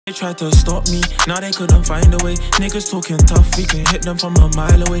They tried to stop me, now they couldn't find a way. Niggas talking tough, we can hit them from a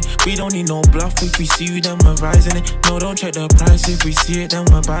mile away. We don't need no bluff, if we see you then we're rising it. No, don't check the price, if we see it then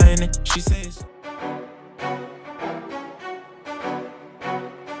we're buying it. She says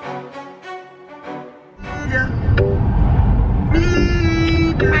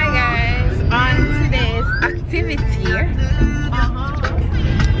hi guys, on today's activity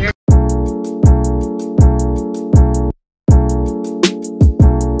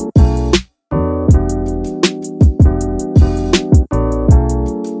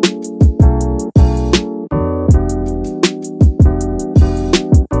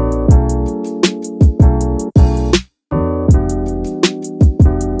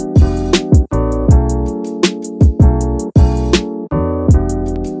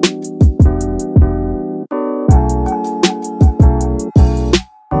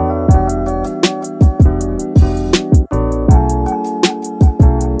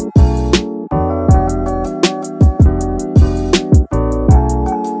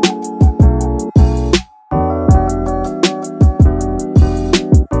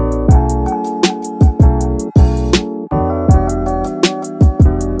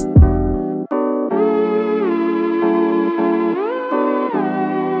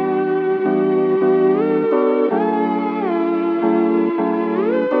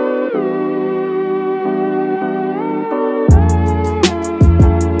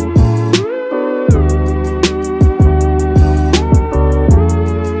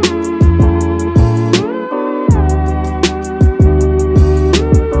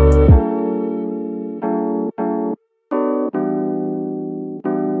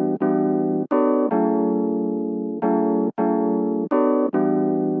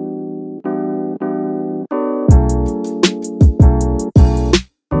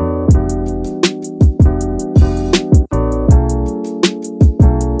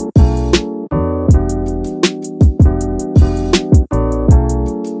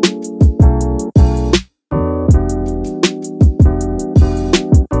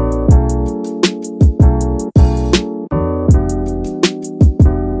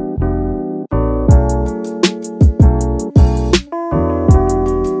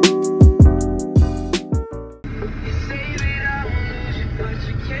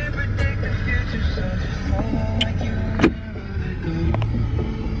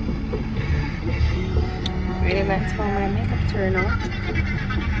really nice for my makeup turn out.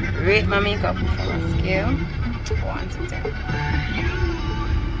 Rate my makeup from a scale 1 to 10.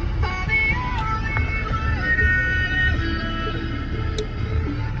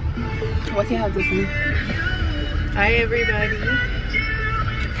 What you have to see? Hi everybody.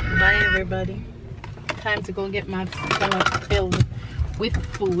 Bye everybody. Time to go get my stomach filled with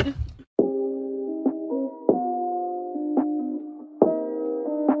food.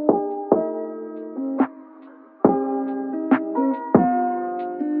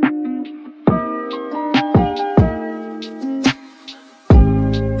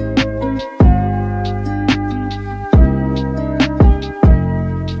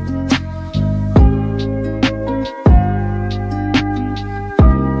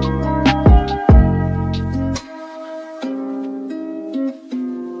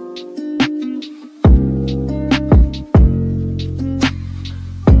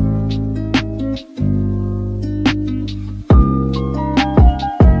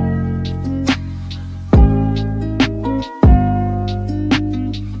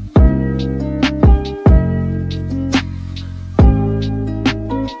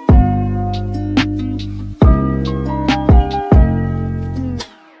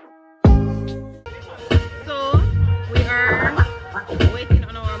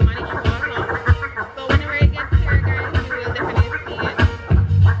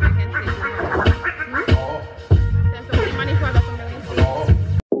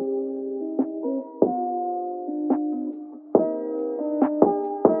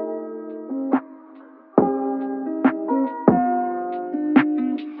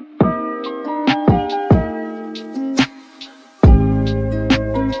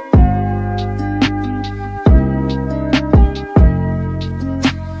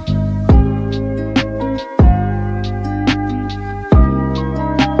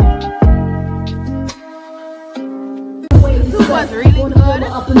 Was really good, but it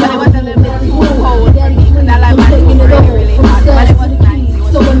was a little bit too cold for me because I like my food really hot, but it was nice.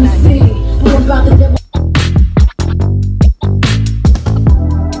 It was nice.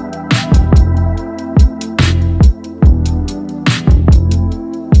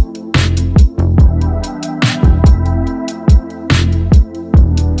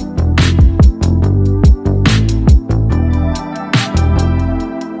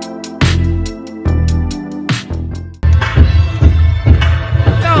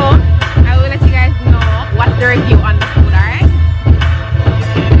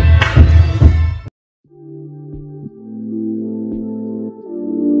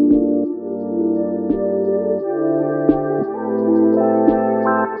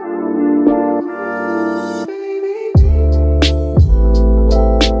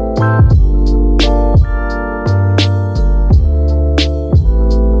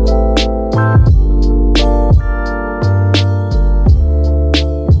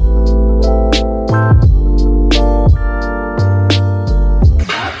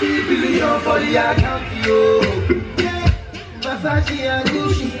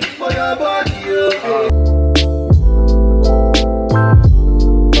 for your body, oh.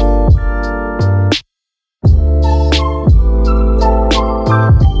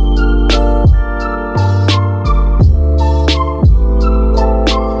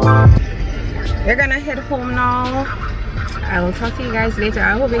 We're gonna head home now. I will talk to you guys later.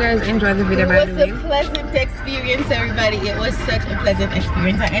 I hope you guys enjoyed the video. It was a pleasant experience, everybody. It was such a pleasant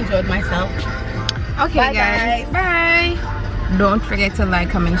experience. I enjoyed myself. Okay, bye, guys. Bye. Don't forget to like,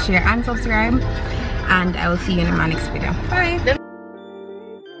 comment, share, and subscribe. And I will see you in my next video. Bye.